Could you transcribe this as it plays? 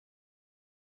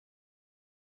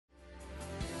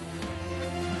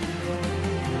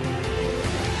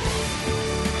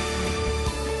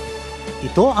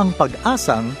Ito ang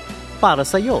Pag-asang para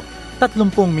sa iyo. 30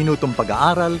 minutong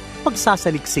pag-aaral,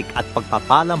 pagsasaliksik at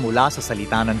pagpapala mula sa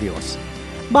salita ng Diyos.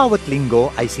 Bawat linggo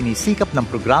ay sinisikap ng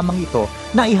programang ito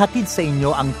na ihatid sa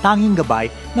inyo ang tanging gabay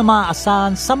na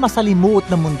maaasahan sa masalimuot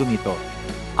na mundong ito,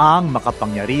 ang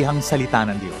makapangyarihang salita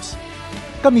ng Diyos.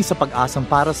 Kami sa Pag-asang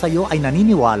para sa iyo ay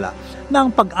naniniwala na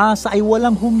ang pag-asa ay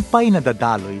walang humpay na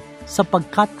dadaloy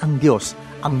sapagkat ang Diyos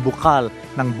ang bukal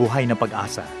ng buhay na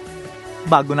pag-asa.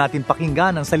 Bago natin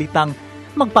pakinggan ang salitang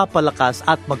magpapalakas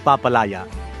at magpapalaya,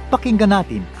 pakinggan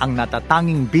natin ang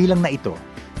natatanging bilang na ito.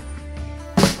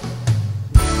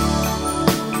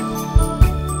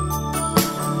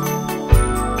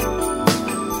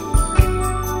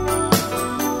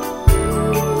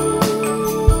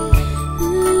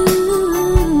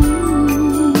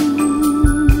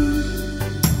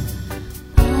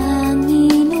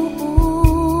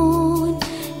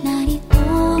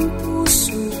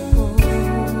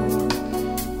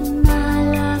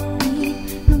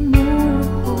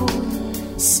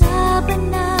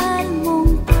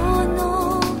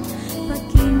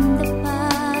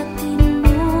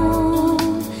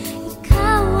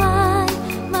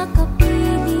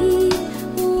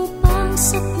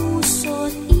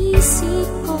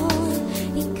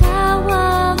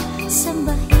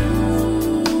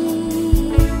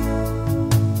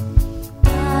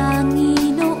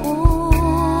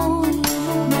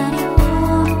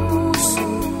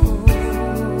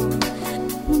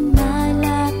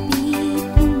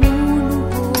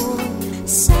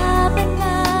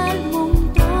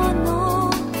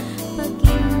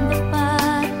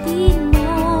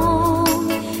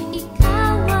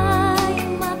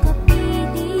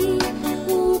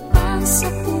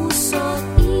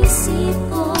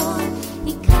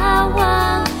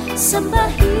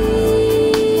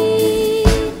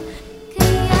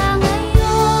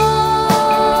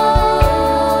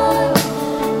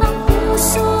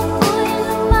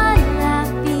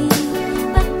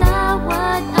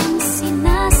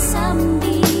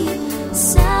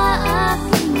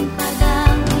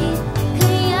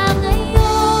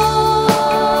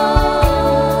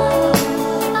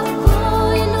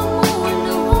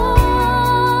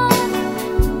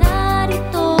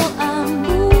 Narito ang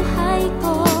buhay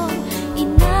ko,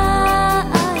 ina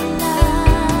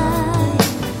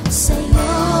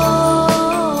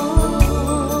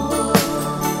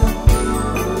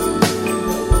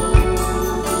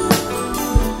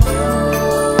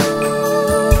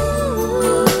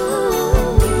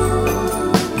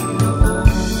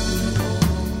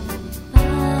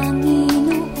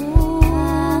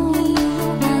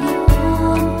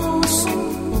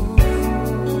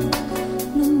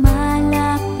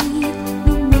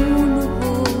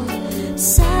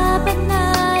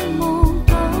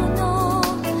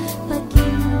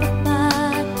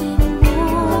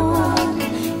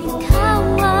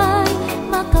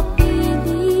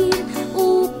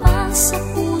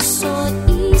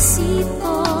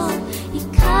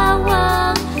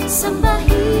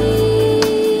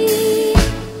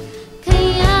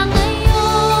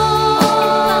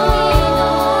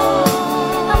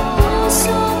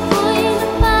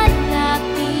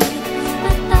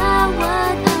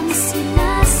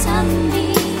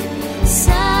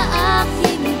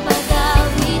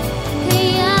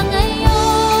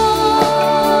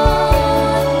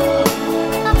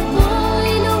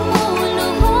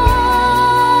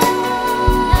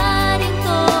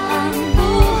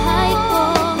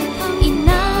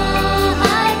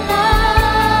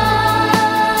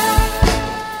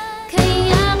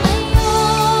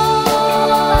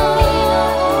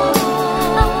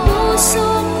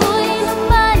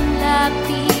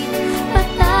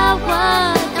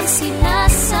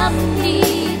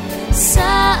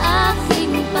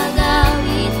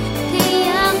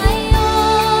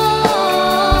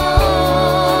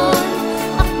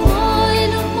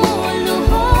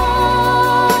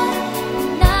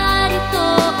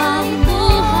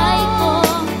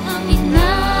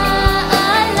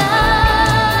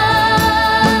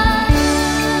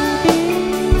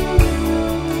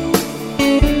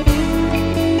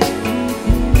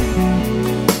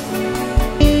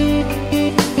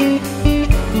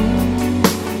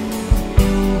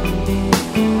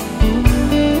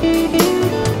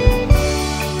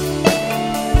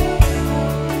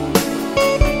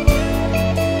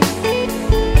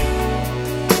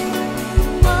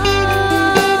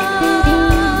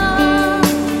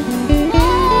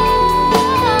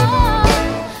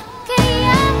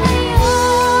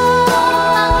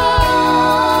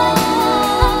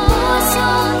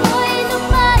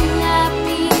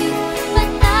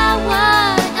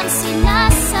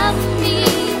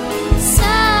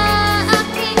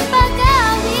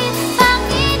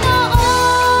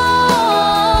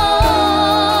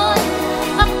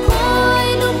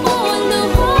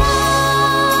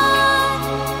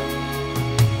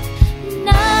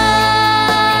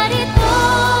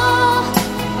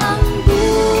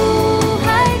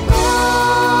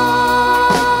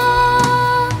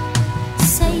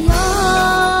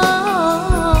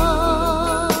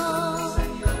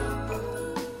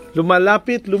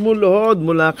Lumalapit, lumuluhod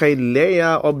mula kay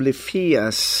Lea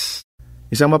Oblifias.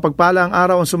 Isang mapagpalang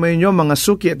araw ang sumayin nyo, mga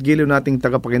suki at giliw nating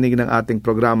tagapakinig ng ating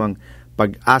programang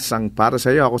Pag-asang para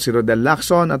sa iyo. Ako si Rodel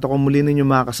Lacson at ako muli ninyo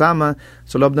makakasama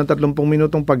sa loob ng 30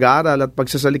 minutong pag-aaral at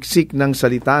pagsasaliksik ng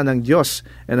salita ng Diyos.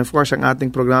 And of course, ang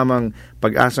ating programang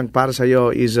Pag-asang para sa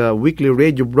iyo is a weekly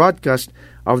radio broadcast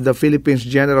of the Philippines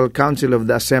General Council of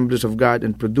the Assemblies of God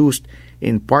and produced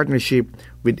in partnership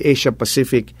with Asia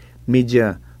Pacific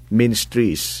Media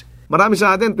Ministries. Marami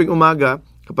sa atin tuwing umaga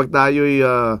kapag tayo'y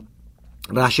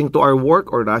rushing to our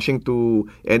work or rushing to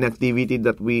any activity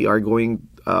that we are going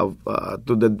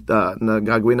to the na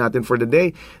gagawin natin for the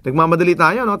day. Nagmamadali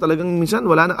tayo, no? Talagang minsan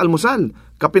wala nang almusal.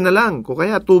 Kape na lang, o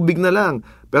kaya tubig na lang.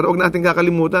 Pero huwag natin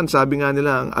kakalimutan, sabi nga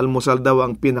nila, ang almusal daw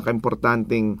ang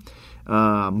pinaka-importanting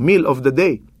meal of the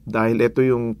day. Dahil ito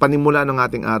yung panimula ng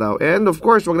ating araw. And of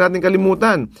course, huwag natin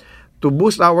kalimutan to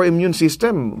boost our immune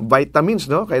system, vitamins,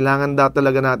 no? Kailangan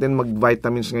talaga natin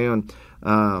mag-vitamins ngayon.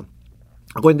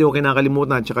 Ako hindi ko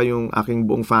kinakalimutan, tsaka yung aking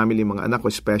buong family, mga anak ko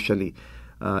especially.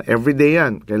 Everyday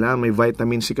yan. Kailangan may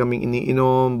vitamin C kaming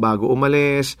iniinom bago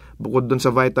umalis. Bukod dun sa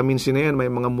vitamin C na yan,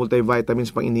 may mga multivitamins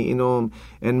pang iniinom.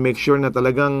 And make sure na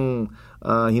talagang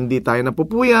hindi tayo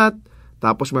napupuyat.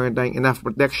 Tapos mayroon tayong enough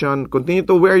protection. Continue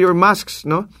to wear your masks,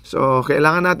 no? So,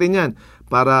 kailangan natin yan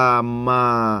para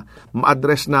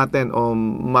ma-address natin o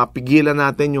mapigilan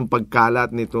natin yung pagkalat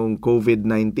nitong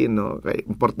COVID-19, no? Kaya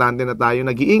importante na tayo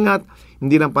nag-iingat,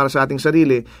 hindi lang para sa ating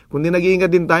sarili, kundi nag-iingat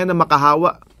din tayo na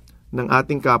makahawa ng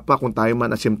ating kapwa kung tayo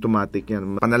man asymptomatic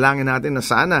yan. Panalangin natin na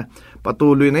sana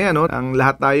patuloy na yan, no? Ang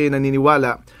lahat tayo ay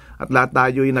naniniwala at lahat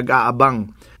tayo ay nag-aabang.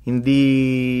 Hindi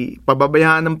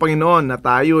pababayaan ng Panginoon na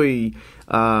tayo ay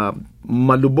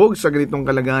malubog sa ganitong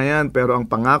kalagayan, pero ang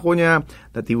pangako niya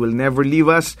that He will never leave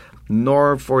us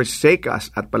nor forsake us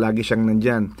at palagi siyang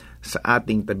nandyan sa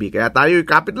ating tabi. Kaya tayo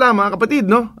kapit lang mga kapatid,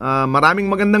 no?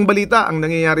 Maraming magandang balita ang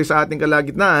nangyayari sa ating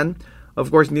kalagitnaan.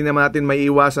 Of course, hindi naman natin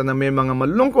maiiwasan na may mga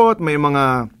malulungkot, may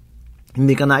mga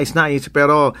hindi ka nais-nais,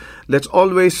 pero let's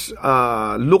always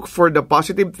look for the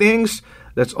positive things.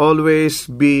 Let's always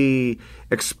be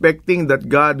expecting that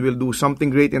God will do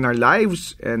something great in our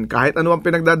lives. And kahit ano ang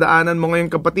pinagdadaanan mo ngayon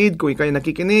kapatid, kung ikay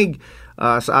nakikinig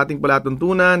sa ating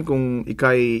palatuntunan, kung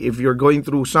if you're going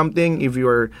through something, if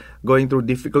you're going through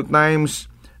difficult times,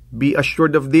 be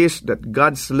assured of this, that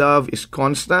God's love is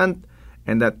constant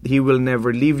and that He will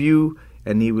never leave you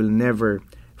and He will never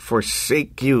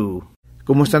forsake you.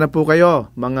 Kumusta na po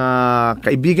kayo, mga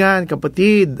kaibigan,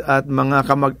 kapatid, at mga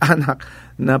kamag-anak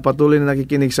na patuloy na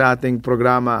nakikinig sa ating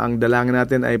programa? Ang dalangin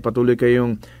natin ay patuloy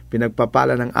kayong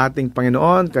pinagpapala ng ating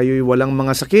Panginoon, kayo'y walang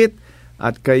mga sakit,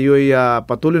 at kayo'y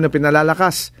patuloy na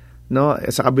pinalalakas, no?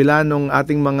 Sa kabila ng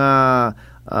ating mga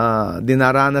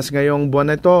dinaranas ngayong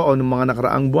buwan na ito o ng mga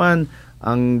nakaraang buwan,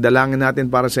 ang dalangin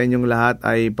natin para sa inyong lahat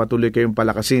ay patuloy kayong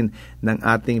palakasin ng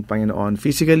ating Panginoon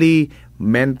physically,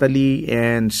 mentally,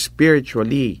 and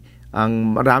spiritually.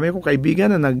 Ang marami kong kaibigan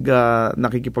na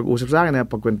nakikipag-usap sa akin, na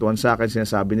pagkwentuhan sa akin,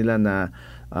 sinasabi nila na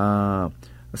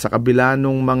sa kabila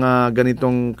ng mga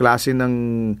ganitong klase ng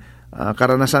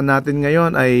karanasan natin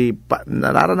ngayon ay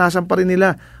nararanasan pa rin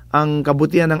nila ang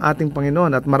kabutihan ng ating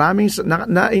Panginoon. At maraming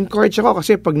na-encourage ako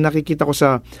kasi pag nakikita ko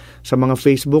sa mga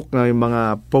Facebook na yung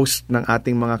mga post ng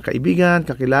ating mga kaibigan,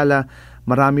 kakilala,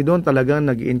 marami doon talagang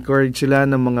nag-encourage sila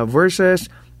ng mga verses,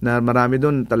 na marami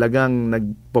doon talagang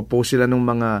nagpo-post sila ng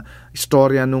mga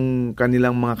istorya nung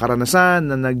kanilang mga karanasan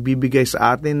na nagbibigay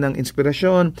sa atin ng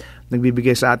inspirasyon,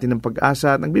 nagbibigay sa atin ng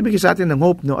pag-asa, nagbibigay sa atin ng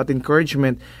hope, no, at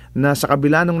encouragement na sa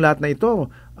kabila ng lahat na ito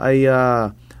ay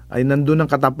nandun ang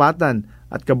katapatan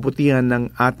at kabutihan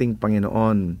ng ating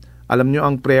Panginoon. Alam nyo,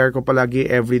 ang prayer ko palagi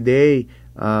every day,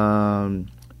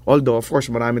 although of course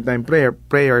marami tayong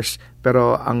prayers,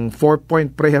 pero ang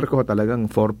 4-point prayer ko talagang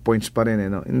 4 points pa rin.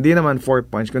 No? Hindi naman 4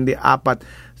 points, kundi 4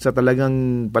 sa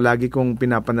talagang palagi kong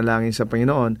pinapanalangin sa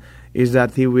Panginoon is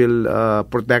that He will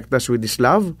protect us with His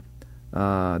love,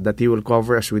 that He will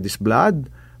cover us with His blood,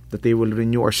 that He will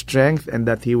renew our strength, and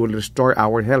that He will restore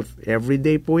our health. Every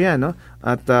day po yan. No?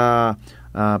 At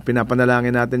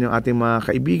pinapanalangin natin yung ating mga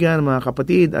kaibigan, mga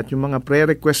kapatid, at yung mga prayer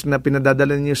request na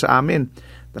pinadadala niyo sa amin.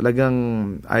 Talagang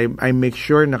I make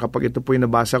sure na kapag ito po yung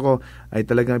nabasa ko, ay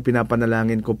talagang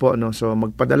pinapanalangin ko po. No? So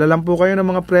magpadala lang po kayo ng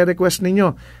mga prayer request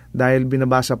ninyo dahil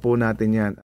binabasa po natin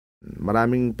yan.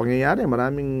 Maraming pangyayari,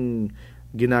 maraming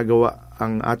ginagawa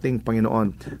ang ating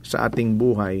Panginoon sa ating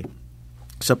buhay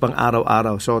sa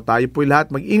pang-araw-araw. So tayo po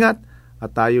lahat mag-ingat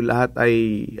at tayo lahat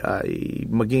ay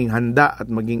maging handa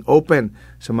at maging open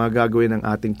sa mga gagawin ng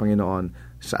ating Panginoon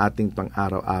sa ating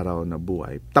pang-araw-araw na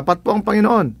buhay. Tapat po ang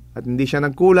Panginoon at hindi siya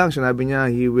nagkulang. Sinabi niya,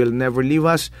 He will never leave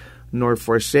us nor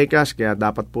forsake us. Kaya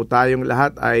dapat po tayong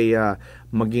lahat ay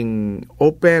maging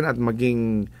open at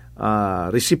maging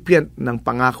recipient ng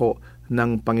pangako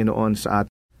ng Panginoon sa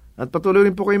atin. At patuloy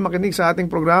rin po kayong makinig sa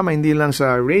ating programa, hindi lang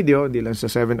sa radio, hindi lang sa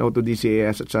 702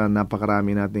 DCAS at sa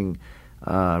napakarami nating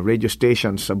radio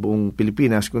stations sa buong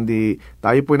Pilipinas, kundi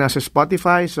tayo po nasa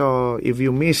Spotify. So if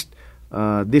you missed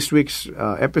this week's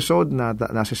episode,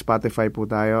 nasa Spotify po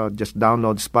tayo. Just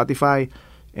download Spotify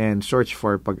and search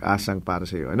for Pag-asang Para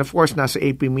sa Iyo. And of course, nasa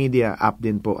AP Media app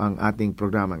din po ang ating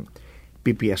programang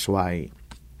PPSY.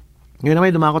 Ngayon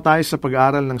naman, dumako tayo sa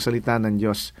pag-aaral ng salita ng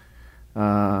Diyos.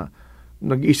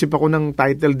 Nag-isip ako ng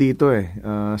title dito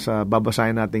sa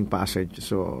babasahin nating passage.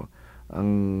 So, ang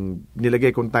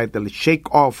nilagay kong title, Shake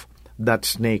Off That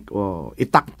Snake, o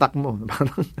itaktak mo.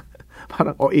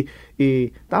 Parang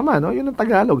tama, no? Yun ang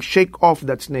Tagalog, shake off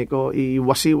that snake, o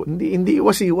hindi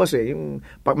iwas-iwas yung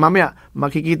mamaya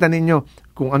makikita ninyo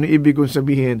kung ano ibig kong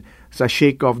sabihin sa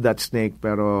shake off that snake.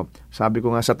 Pero sabi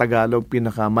ko nga sa Tagalog,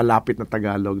 pinakamalapit na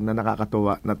Tagalog na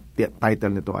nakakatuwa na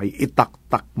title nito ay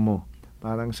itaktak mo.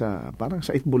 Parang sa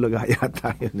Itbulaga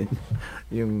yata yun,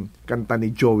 yung kanta ni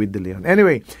Joey De Leon.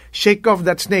 Anyway, shake off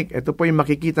that snake. Ito po yung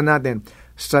makikita natin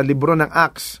sa libro ng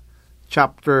Acts,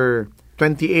 chapter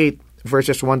 28,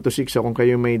 verses 1 to 6. So kung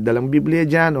kayo may dalang Biblia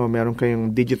dyan o meron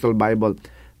kayong digital Bible,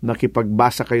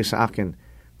 nakipagbasa kayo sa akin,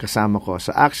 kasama ko.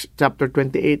 Sa Acts chapter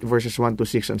 28, verses 1 to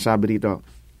 6, ang sabi dito,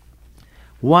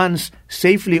 once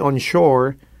safely on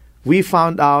shore, we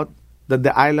found out that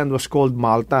the island was called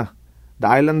Malta. The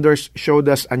islanders showed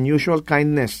us unusual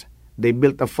kindness. They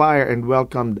built a fire and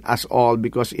welcomed us all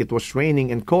because it was raining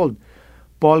and cold.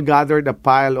 Paul gathered a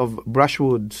pile of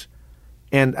brushwoods,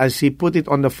 and as he put it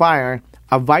on the fire,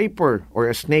 a viper or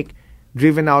a snake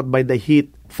driven out by the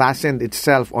heat fastened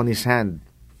itself on his hand.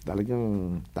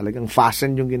 Talagang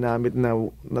fasten yung ginamit na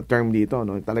term dito,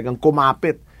 no? Talagang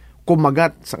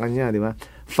kumagat sa kanya, di ba?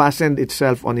 Fastened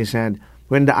itself on his hand.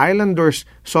 When the islanders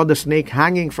saw the snake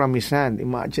hanging from his hand,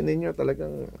 imagine niyo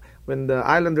talagang when the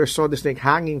islanders saw the snake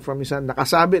hanging from his hand,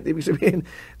 nakasabit, ibig sabihin,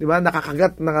 di ba,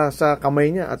 nakakagat sa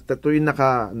kamay niya at ito yung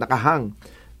nakahang.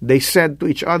 They said to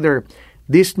each other,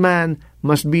 this man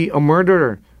must be a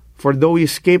murderer, for though he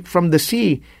escaped from the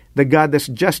sea, the goddess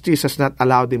justice has not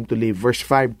allowed him to live. Verse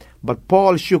 5, but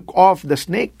Paul shook off the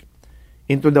snake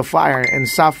into the fire and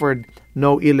suffered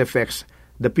no ill effects.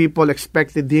 The people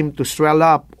expected him to swell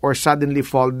up or suddenly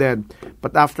fall dead.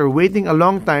 But after waiting a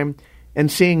long time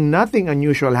and seeing nothing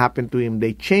unusual happen to him,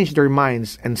 they changed their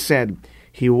minds and said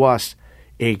he was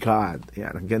a god.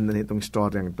 Yan, ang ganda nitong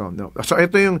story ito. No? So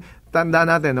ito yung, tandaan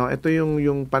natin, no? Ito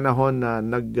yung panahon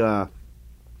na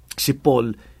si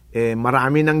Paul,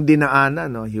 marami nang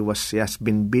dinaanan. No? He has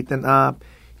been beaten up.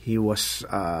 He was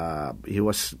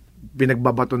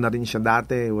pinagbabato na rin siya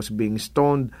dati. He was being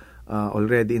stoned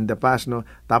already in the past, no?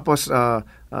 Tapos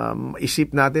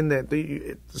isip natin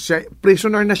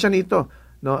prisoner na siya nito,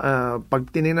 no? Pag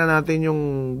tiningnan natin yung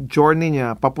journey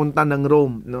niya papunta ng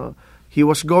Rome, no? He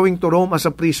was going to Rome as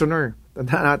a prisoner.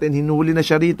 Tandaan natin, hinuli na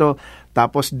siya rito,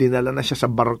 tapos dinala na siya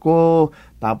sa barko,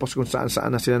 tapos kung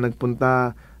saan-saan na sila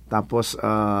nagpunta, tapos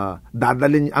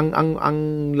dadalhin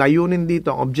ang layunin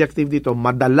dito, ang objective dito,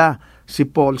 madala si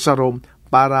Paul sa Rome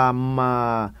para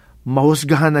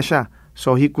mahusgahan na siya.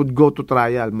 So he could go to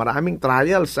trial. Maraming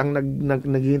trials ang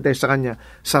naghihintay sa kanya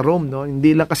sa Rome, no?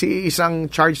 Hindi lang kasi isang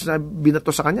charge na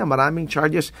binato sa kanya, maraming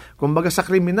charges. Kumbaga sa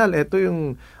kriminal, ito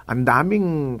yung ang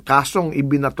daming kasong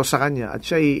ibinato sa kanya at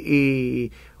siya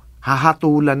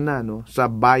hahatulan na, no, sa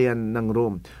bayan ng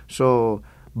Rome. So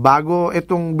bago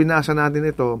itong binasa natin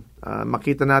ito,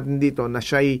 makita natin dito na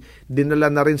siya'y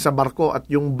dinala na rin sa barko at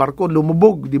yung barko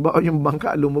lumubog, di ba? O yung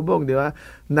bangka lumubog, di ba?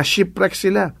 Na shipwreck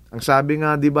sila. Ang sabi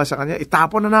nga, di ba, sa kanya,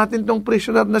 itapon na natin tong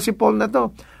prisoner na si Paul na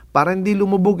to para hindi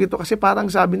lumubog ito. Kasi parang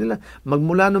sabi nila,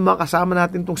 magmula nung makasama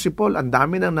natin tong si Paul, ang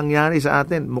dami nang nangyari sa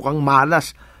atin. Mukhang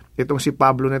malas itong si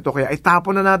Pablo na to. Kaya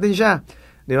itapon na natin siya.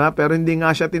 Di ba? Pero hindi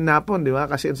nga siya tinapon, di ba?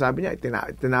 Kasi sabi niya,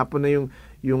 tinapon na yung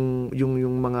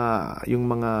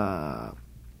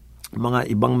mga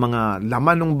ibang mga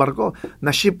laman ng barko,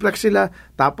 na shipwreck sila,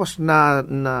 tapos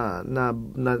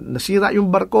nasira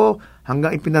yung barko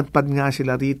hanggang ipinatpad nga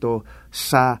sila rito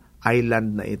sa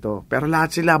island na ito. Pero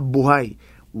lahat sila buhay.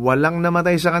 Walang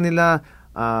namatay sa kanila.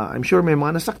 I'm sure may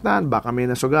mga nasaktan, baka may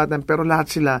nasugatan, pero lahat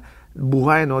sila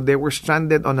buhay, no? They were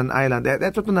stranded on an island.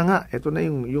 Ito na nga. Ito na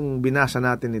yung binasa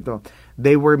natin ito.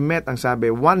 They were met, ang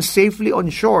sabi, once safely on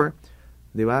shore,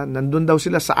 di ba? Nandun daw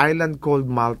sila sa island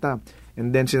called Malta.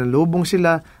 And then sinalubong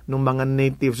sila ng mga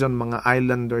natives on mga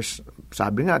islanders.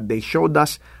 Sabi nga, they showed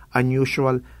us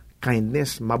unusual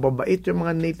kindness. Mababait yung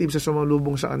mga native sa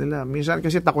sumalubong sa kanila. Minsan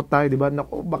kasi takot tayo, di ba?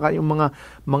 Naku, baka yung mga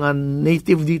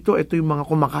native dito, ito yung mga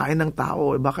kumakain ng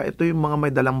tao. Baka ito yung mga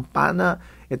may dalang pana.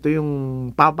 Ito yung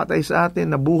papatay sa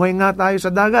atin. Nabuhay nga tayo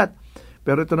sa dagat.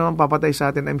 Pero ito naman papatay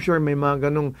sa atin. I'm sure may mga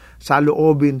ganong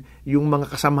saloobin yung mga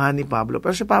kasamahan ni Pablo.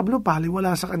 Pero si Pablo,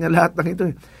 paliwala sa kanya lahat ng ito.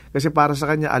 Kasi para sa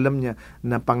kanya, alam niya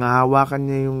na pangahawakan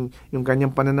niya yung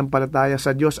kanyang pananampalataya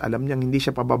sa Diyos. Alam niya hindi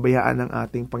siya pababayaan ng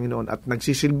ating Panginoon at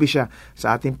nagsisilbi siya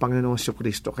sa ating Panginoon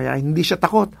Jesucristo. Kaya hindi siya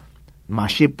takot.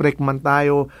 Ma-shipwreck man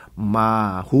tayo,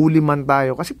 mahuli man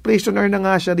tayo. Kasi prisoner na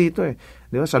nga siya dito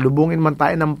Di ba? Salubungin man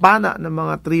tayo ng pana ng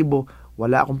mga tribo,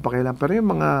 wala akong pakialam. Pero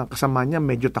yung mga kasama niya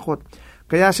medyo takot.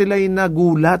 Kaya sila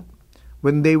nagulat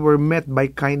when they were met by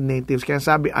kind natives. Kaya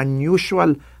sabi,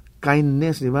 unusual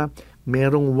kindness, di ba?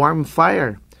 Merong warm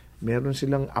fire. Meron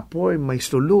silang apoy, may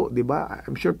sulo, di ba?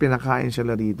 I'm sure pinakain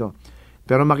sila dito.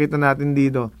 Pero makita natin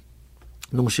dito,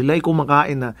 nung sila'y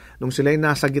kumakain na, nung sila'y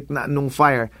nasa gitna nung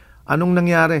fire, anong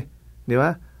nangyari? Di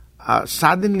ba?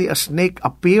 Suddenly, a snake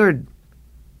appeared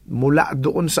mula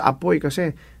doon sa apoy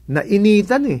kasi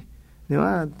nainitan Di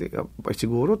ba?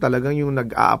 Siguro talagang yung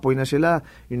nag-aapoy na sila,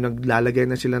 yung naglalagay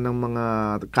na sila ng mga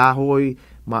kahoy,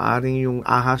 maaring yung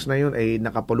ahas na yun ay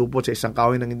nakapalupot sa isang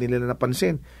kahoy nang hindi nila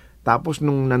napansin. Tapos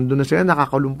nung nandun na sila,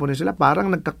 nakakalumpo na sila,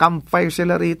 parang nagka-campfire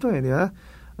sila rito di ba?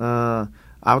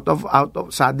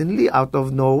 Suddenly, out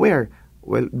of nowhere,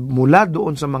 mula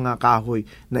doon sa mga kahoy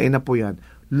na inapoyan,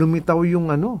 lumitaw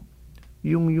yung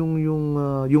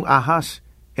yung ahas,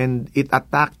 and it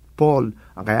attacked Paul.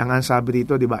 Kaya nga sabi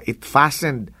dito, 'di ba? It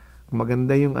fastened.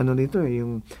 Maganda yung dito,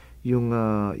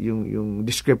 yung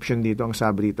description dito ang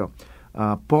sabi dito.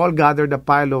 Paul gathered a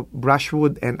pile of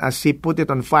brushwood and as he put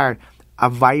it on fire, a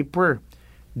viper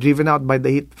driven out by the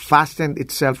heat fastened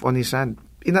itself on his hand.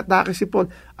 Inatake si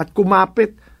Paul at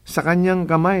kumapit sa kanyang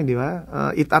kamay, di ba?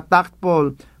 It attacked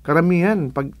Paul. Karamihan,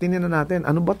 pag tinignan natin,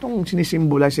 ano ba tong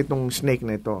sinisimbolize itong snake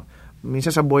na ito?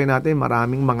 Minsan sa buhay natin,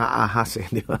 maraming mga ahas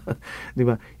di ba? Di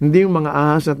ba? Hindi yung mga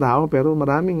ahas na tao, pero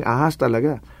maraming ahas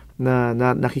talaga na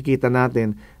nakikita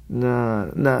natin na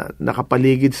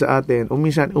nakapaligid sa atin o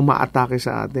minsan umaatake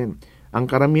sa atin. Ang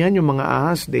karamihan yung mga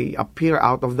ahas, they appear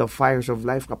out of the fires of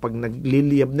life kapag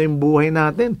nagliliyab na yung buhay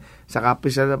natin. Saka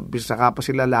pa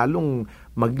sila lalong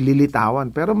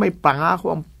maglilitawan. Pero may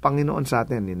pangako ang Panginoon sa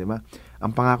atin, di ba?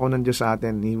 Ang pangako ng Diyos sa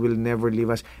atin, He will never leave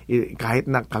us.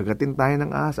 Kahit na kagatin tayo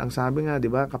ng ahas, ang sabi nga,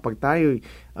 di ba, kapag tayo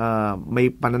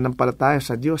may pananampalataya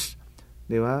sa Diyos,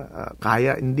 di ba,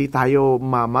 kaya hindi tayo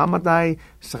mamamatay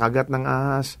sa kagat ng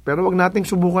ahas. Pero wag nating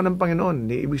subukan ng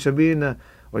Panginoon. Hindi ibig sabihin na,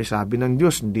 sabi ng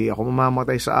Diyos, hindi ako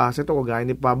mamamatay sa ahas ito, kagaya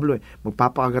ni Pablo,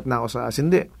 magpapakagat na ako sa ahas.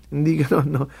 Hindi ganoon,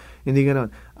 no? Hindi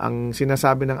ganoon. Ang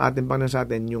sinasabi ng ating Panginoon sa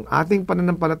atin, yung ating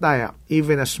pananampalataya,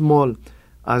 even as small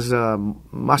as a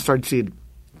mustard seed,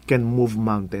 can move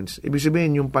mountains. Ibig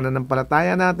sabihin, yung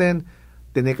pananampalataya natin,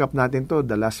 tinake-up natin to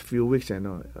the last few weeks.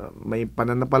 May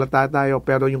pananampalataya tayo,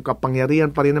 pero yung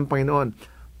kapangyarihan pa rin ng Panginoon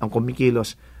ang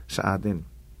kumikilos sa atin.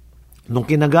 Nung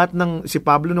kinagat ng si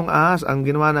Pablo nung ahas, ang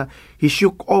ginawa na, he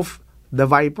shook off the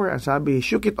viper. Ang sabi, he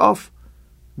shook it off.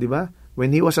 Di ba?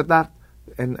 When he was attacked.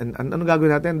 And ano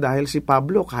gagawin natin? Dahil si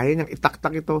Pablo, kaya niyang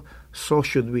itaktak ito, so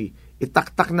should we.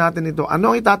 Itaktak natin ito.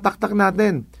 Ano ang itataktak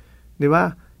natin? Di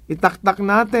ba? Itaktak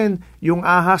natin yung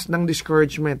ahas ng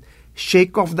discouragement.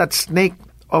 Shake off that snake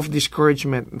of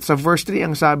discouragement. Sa verse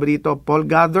 3, ang sabi dito, Paul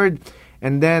gathered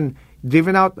and then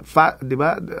driven out, di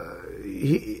ba?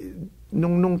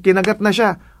 Nung kinagat na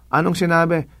siya, anong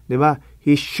sinabi? Di ba?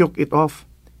 He shook it off.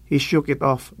 He shook it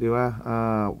off. Di ba?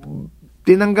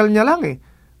 Tinanggal niya lang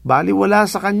Bali, wala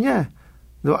sa kanya.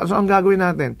 So, ang gagawin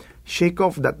natin? Shake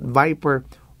off that viper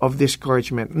of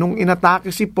discouragement. Nung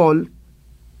inatake si Paul,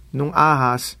 nung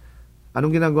ahas,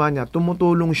 anong ginagawa niya?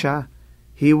 Tumutulong siya.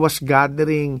 He was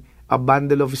gathering a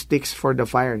bundle of sticks for the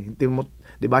fire.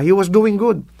 Diba? He was doing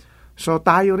good. So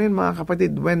tayo rin mga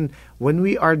kapatid, when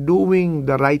we are doing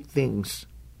the right things,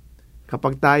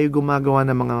 kapag tayo gumagawa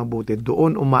ng mga mabuti,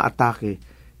 doon umaatake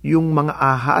yung mga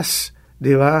ahas.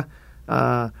 Diba?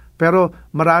 Pero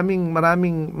maraming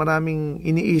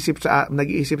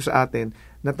nag-iisip sa atin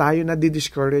na tayo na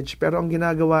di-discourage. Pero ang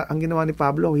ginawa ni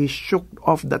Pablo, he shook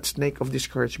off that snake of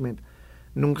discouragement.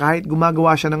 Nung kahit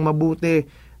gumagawa siya ng mabuti,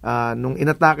 nung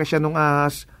inatake siya ng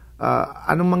ahas,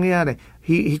 anong mangyayari?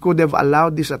 He could have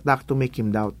allowed this attack to make him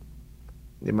doubt.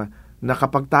 Diba? Na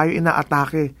kapag tayo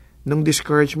inaatake ng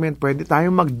discouragement, pwede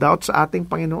tayong mag-doubt sa ating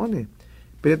Panginoon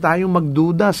Pwede tayong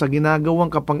magduda sa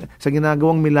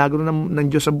ginagawang milagro ng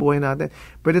Diyos sa buhay natin.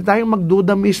 Pwede tayong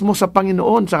magduda mismo sa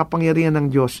Panginoon, sa kapangyarihan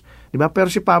ng Diyos. Diba? Pero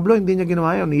si Pablo, hindi niya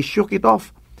ginawa yun. He shook it off.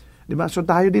 Diba? So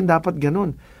tayo din dapat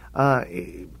ganun.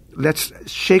 let's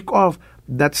shake off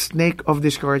that snake of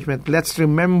discouragement. Let's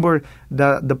remember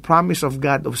the promise of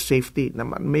God of safety. Na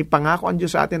may pangako ang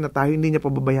Diyos sa atin na tayo hindi niya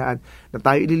pababayaan, na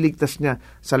tayo ililigtas niya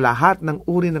sa lahat ng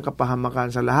uri ng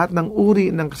kapahamakan, sa lahat ng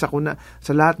uri ng sakuna,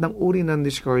 sa lahat ng uri ng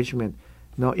discouragement.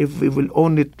 No, if we will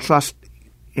only trust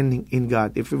in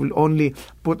God, if we will only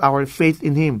put our faith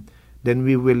in Him, then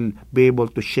we will be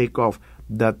able to shake off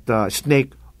that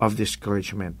snake of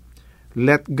discouragement.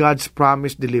 Let God's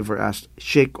promise deliver us.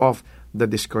 Shake off the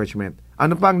discouragement.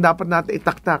 Ano pa ang dapat natin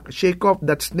itaktak? Shake off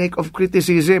that snake of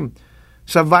criticism.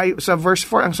 Sa verse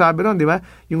 4, ang sabi nun, di ba?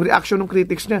 Yung reaction ng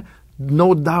critics niya,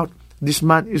 no doubt, this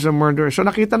man is a murderer. So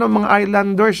nakita ng mga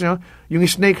islanders, no? Yung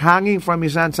snake hanging from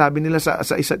his hand, sabi nila sa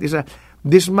isa't isa,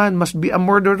 this man must be a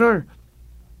murderer.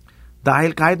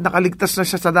 Dahil kahit nakaligtas na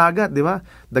siya sa dagat, di ba?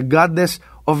 The goddess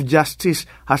of justice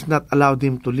has not allowed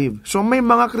him to live. So may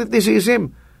mga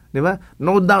criticism, di ba?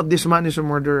 No doubt this man is a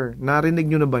murderer. Narinig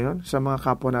nyo na ba yon sa mga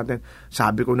kapwa natin?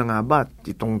 Sabi ko na nga ba,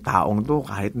 itong taong to,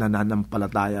 kahit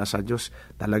nananampalataya sa Diyos,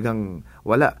 talagang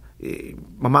wala.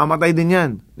 Mamamatay din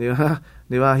yan. Di ba?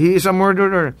 Di ba? He is a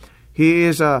murderer. She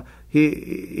is a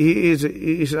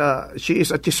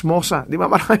chismosa. Di ba?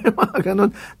 Marami mga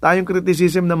ganun. Tayong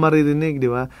criticism na maririnig,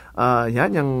 di ba?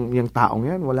 Yan, yung taong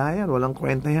yan, wala yan, walang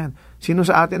kwenta yan. Sino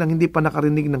sa atin ang hindi pa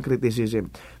nakarinig ng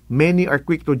criticism? Many are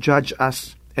quick to judge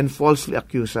us and falsely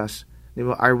accuse us. Di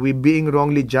ba? Are we being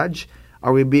wrongly judged?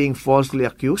 Are we being falsely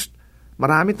accused?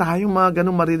 Marami tayong mga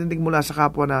ganung maririnig mula sa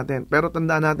kapwa natin. Pero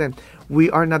tandaan natin, we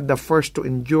are not the first to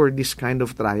endure this kind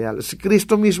of trial. Si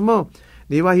Kristo mismo,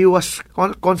 di ba? He was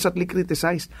constantly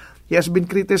criticized. He has been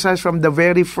criticized from the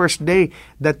very first day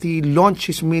that He launched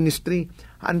His ministry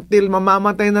until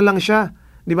mamamatay na lang siya.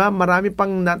 Di ba? Marami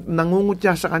pang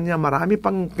nangungutya sa Kanya. Marami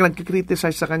pang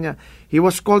nagkikriticize sa Kanya. He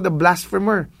was called a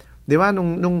blasphemer. Di ba?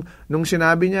 Nung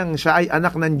sinabi niyang siya ay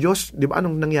anak ng Diyos, di ba?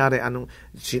 Anong nangyari?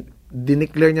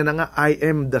 Dineclare niya na nga, I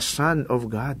am the Son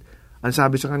of God. Ang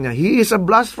sabi sa Kanya, He is a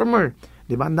blasphemer.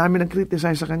 Di ba? Ang dami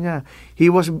nag-criticize sa Kanya. He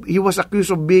was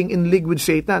accused of being in league with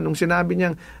Satan. Nung sinabi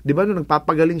niyang, di ba, nung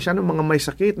nagpapagaling siya ng mga may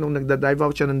sakit, nung nagda-drive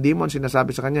out siya ng demon,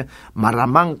 sinasabi sa Kanya,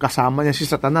 maramang kasama niya si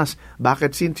Satanas.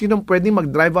 Bakit? Sinong pwedeng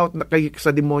mag-drive out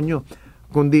sa demonyo?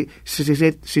 Kundi si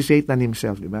Satan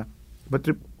himself, di ba?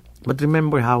 But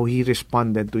remember how he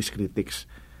responded to his critics.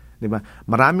 Di ba?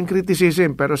 Maraming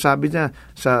criticism, pero sabi niya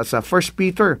sa 1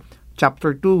 Peter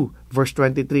chapter 2 verse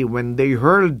 23, when they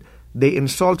hurled the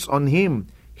insults on him,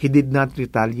 he did not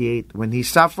retaliate. When he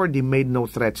suffered, he made no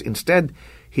threats. Instead,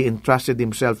 he entrusted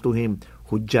himself to Him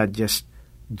who judges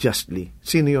justly.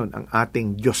 Sino yun? Ang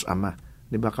ating Diyos Ama.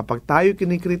 Di ba? Kapag tayo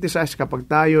kinikriticize, kapag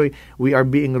we are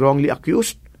being wrongly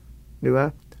accused, di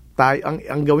ba?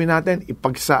 Ang gawin natin,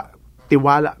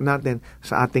 tiwala natin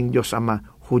sa ating Diyos Ama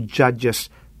who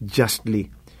judges justly.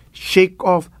 Shake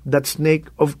off that snake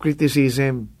of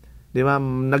criticism. Di ba?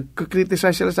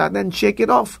 Nagkikriticize sila sa atin, shake it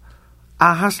off.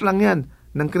 Ahas lang yan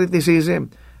ng criticism.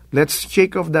 Let's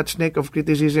shake off that snake of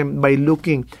criticism by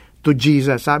looking to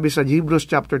Jesus. Sabi sa Hebrews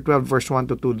chapter 12 verse 1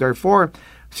 to 2, therefore,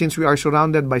 since we are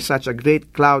surrounded by such a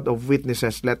great cloud of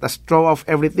witnesses, let us throw off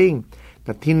everything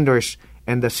that hinders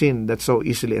and the sin that so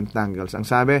easily entangles. Ang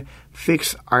sabi,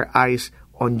 fix our eyes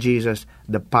on Jesus,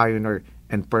 the pioneer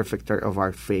and perfecter of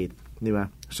our faith. Di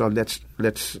ba? So let's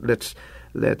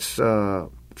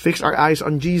fix our eyes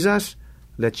on Jesus.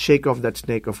 Let's shake off that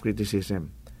snake of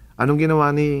criticism. Anong ginawa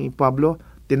ni Pablo?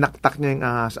 Tinaktak niya yung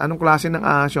ahas. Anong klase ng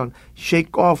ahas yun?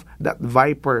 Shake off that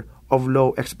viper of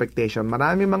low expectation.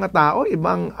 Marami mga tao,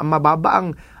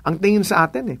 mababa ang tingin sa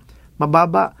atin.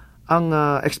 Mababa ang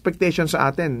expectation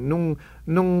sa atin.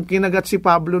 Nung kinagat si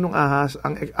Pablo nung ahas,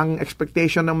 ang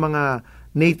expectation ng mga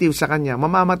native sa kanya,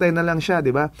 mamamatay na lang siya,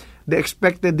 di ba? They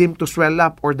expected him to swell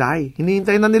up or die.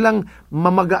 Hinihintay na nilang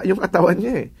mamaga yung katawan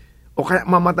niya o kaya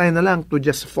mamatay na lang to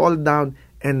just fall down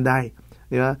and die.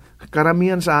 Di ba?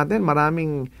 Karamihan sa atin,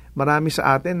 marami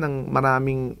sa atin ng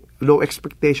maraming low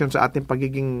expectation sa ating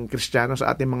pagiging Kristiyano,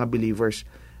 sa ating mga believers.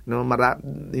 No,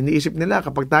 iniisip nila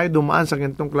kapag tayo dumaan sa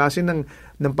ganitong klase ng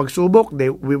pagsubok,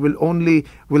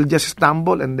 we'll just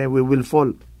stumble and then we will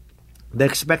fall. They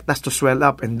expect us to swell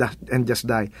up and just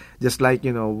die. Just like,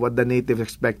 what the natives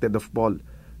expected of Paul.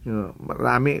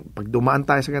 Marami, pag dumaan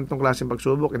tayo sa ganitong klaseng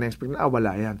pagsubok, ina-expect na,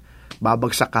 wala yan.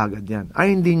 Babagsak agad yan.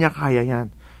 Ay, hindi niya kaya yan.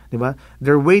 Di ba?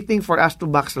 They're waiting for us to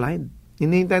backslide.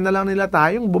 Hinihintay na lang nila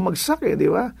tayong bumagsak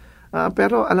di ba?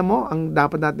 Pero alam mo, ang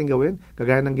dapat natin gawin,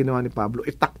 kagaya ng ginawa ni Pablo,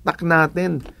 itaktak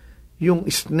natin yung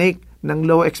snake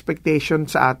low expectation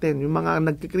sa atin, yung mga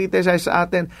nagkikriticize sa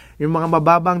atin, yung mga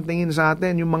mababang tingin sa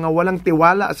atin, yung mga walang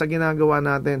tiwala sa ginagawa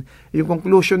natin, yung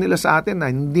conclusion nila sa atin na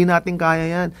hindi natin kaya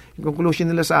yan, yung conclusion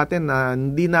nila sa atin na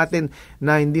hindi natin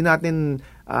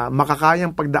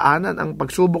makakayang pagdaanan ang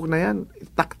pagsubok na yan.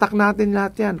 Taktak natin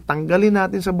lahat yan, tanggalin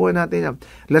natin sa buhay natin yan.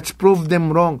 Let's prove them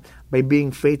wrong by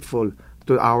being faithful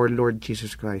to our Lord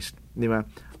Jesus Christ. Di ba?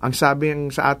 Ang sabi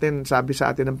sa atin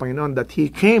ng Panginoon that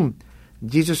He came,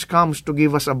 Jesus comes to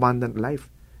give us abundant life.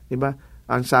 Diba?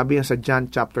 Ang sabi sa John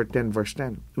chapter 10 verse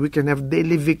 10. We can have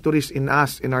daily victories in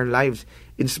us, in our lives,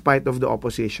 in spite of the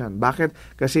opposition. Bakit?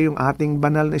 Kasi yung ating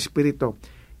banal na espiritu,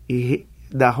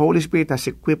 the Holy Spirit has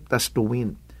equipped us to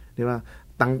win. Diba?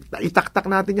 Itaktak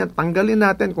natin yan, tanggalin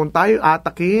natin. Kung tayo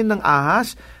atakihin ng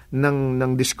ahas,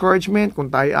 ng discouragement, kung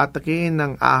tayo atakihin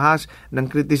ng ahas ng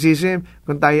criticism,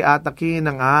 kung tayo atakihin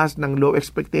ng ahas ng low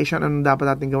expectation, anong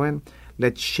dapat natin gawin?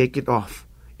 Let's shake it off.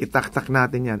 Itaktak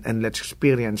natin yan and let's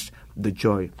experience the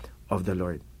joy of the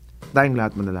Lord. Tayong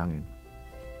lahat manalangin.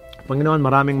 Panginoon,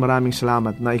 maraming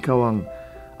salamat na Ikaw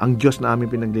ang Diyos na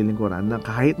aming pinaglilingkuran, na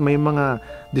kahit may mga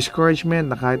discouragement,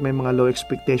 na kahit may mga low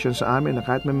expectations sa amin, na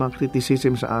kahit may mga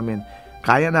criticism sa amin,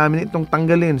 kaya namin itong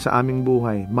tanggalin sa aming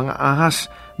buhay. Mga ahas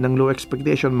ng low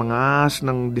expectation, mga ahas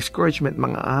ng discouragement,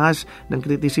 mga ahas ng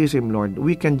criticism, Lord.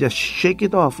 We can just shake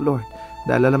it off, Lord.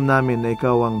 Dahil alam namin na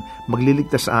Ikaw ang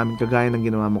magliligtas sa amin kagaya ng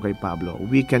ginawa mo kay Pablo.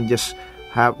 We just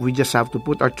have to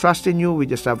put our trust in You. We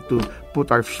just have to put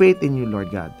our faith in You,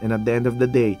 Lord God. And at the end of the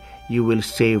day, You will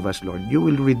save us, Lord. You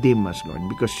will redeem us, Lord,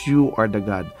 because You are the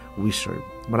God we serve.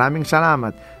 Maraming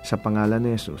salamat sa pangalan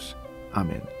ni Jesus.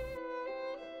 Amen.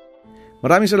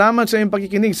 Maraming salamat sa iyong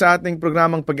pakikinig sa ating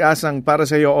programang Pag-asang para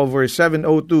sa iyo over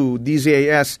 702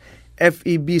 DZAS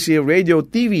FEBC Radio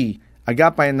TV.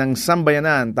 Agapay ng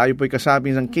Sambayanan, tayo po'y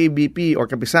kasabi ng KBP o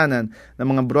Kapisanan ng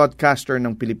mga broadcaster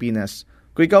ng Pilipinas.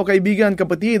 Kung ikaw kaibigan,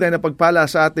 kapatid, ay napagpala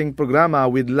sa ating programa,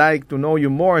 we'd like to know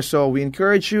you more. So we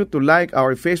encourage you to like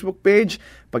our Facebook page,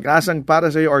 Pag-asang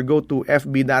para sa iyo, or go to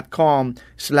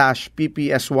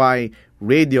fb.com/ppsy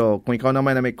radio. Kung ikaw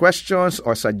naman na may questions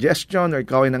or suggestion, or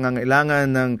ikaw ay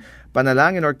nangangailangan ng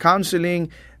panalangin or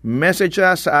counseling, message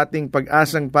us sa ating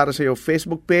Pag-asang para sa iyo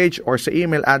Facebook page or sa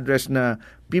email address na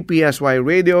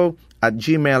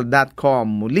ppsyradio@gmail.com.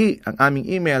 Muli, ang aming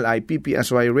email ay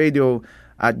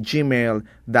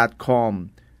ppsyradio@gmail.com.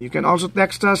 You can also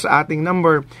text us sa ating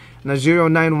number na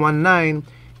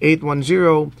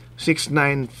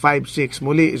 0919-810-6956.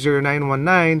 Muli,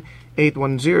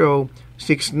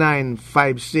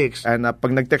 0919-810-6956. And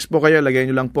pag nag-text po kayo,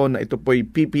 lagay nyo lang po na ito po'y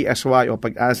PPSY o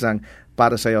Pag-asang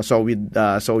para sa iyo. So we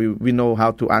know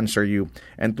how to answer you.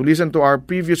 And to listen to our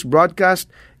previous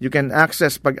broadcast, you can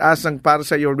access Pag-asang para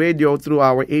sa iyo radio through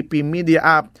our AP Media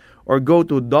app or go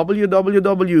to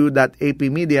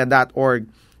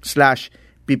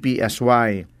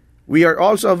www.apmedia.org/ppsy. We are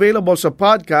also available sa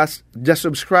podcast. Just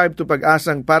subscribe to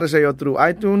Pag-asang para sa iyo through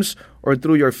iTunes or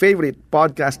through your favorite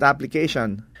podcast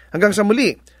application. Hanggang sa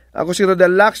muli, ako si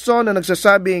Rodel Lacson na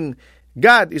nagsasabing,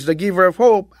 God is the giver of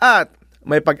hope at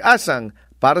may pag-asang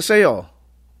para sa iyo.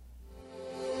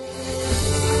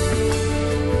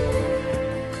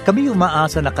 Kami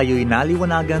umaasa na kayo'y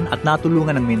naliwanagan at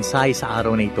natulungan ng mensahe sa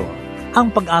araw na ito.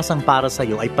 Ang Pag-asang para sa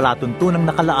iyo ay palatuntunang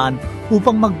nakalaan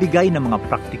upang magbigay ng mga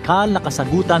praktikal na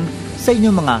kasagutan sa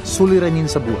inyong mga suliranin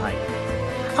sa buhay.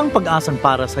 Ang Pag-asang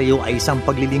para sa iyo ay isang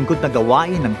paglilingkod na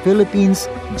gawain ng Philippines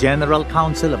General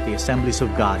Council of the Assemblies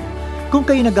of God. Kung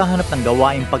kayo naghahanap ng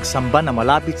gawaing pagsamba na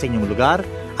malapit sa inyong lugar,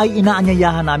 ay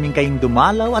inaanyayahan namin kayong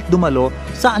dumalaw at dumalo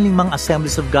sa anumang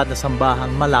Assemblies of God na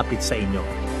sambahang malapit sa inyo.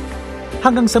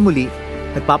 Hanggang sa muli,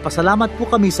 nagpapasalamat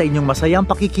po kami sa inyong masayang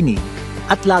pakikinig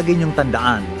at lagi niyong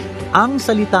tandaan, ang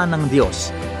salita ng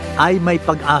Diyos ay may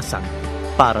pag-asa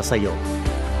para sa iyo.